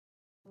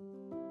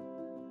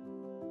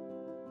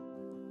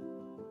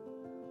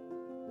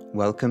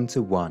Welcome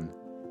to 1,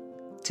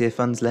 Tear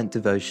Fund's Lent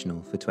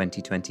devotional for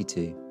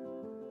 2022.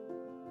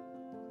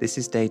 This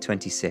is day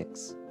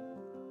 26,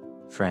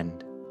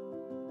 Friend.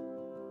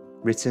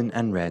 Written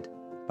and read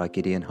by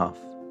Gideon Heugh.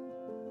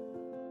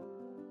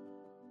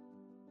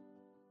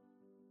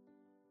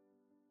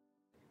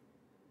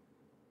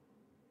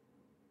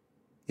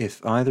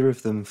 If either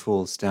of them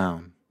falls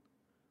down,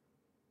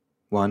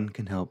 one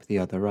can help the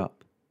other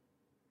up.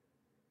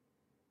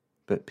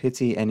 But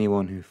pity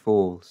anyone who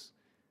falls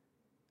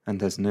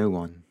and has no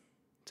one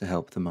to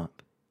help them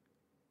up.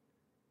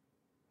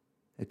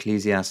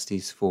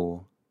 Ecclesiastes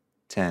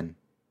 4:10.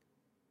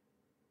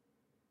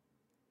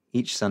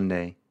 Each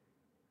Sunday,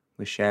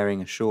 we're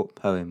sharing a short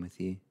poem with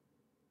you.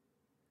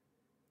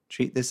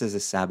 Treat this as a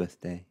Sabbath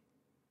day.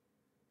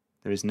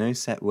 There is no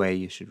set way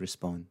you should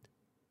respond.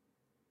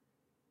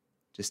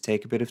 Just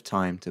take a bit of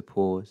time to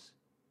pause,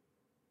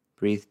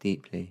 breathe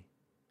deeply,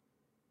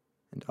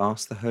 and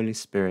ask the Holy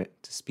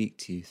Spirit to speak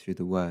to you through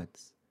the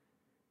words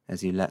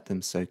as you let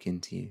them soak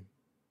into you.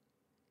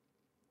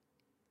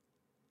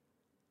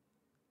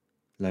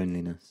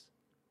 Loneliness.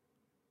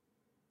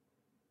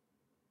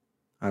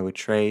 I would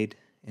trade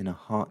in a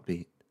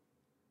heartbeat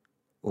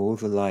all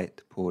the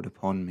light poured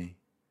upon me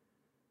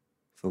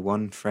for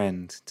one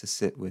friend to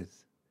sit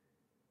with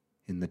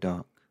in the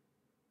dark.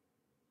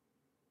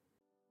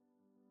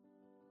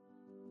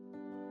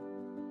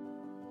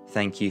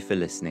 Thank you for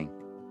listening.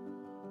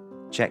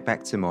 Check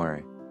back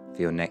tomorrow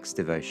for your next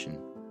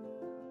devotion.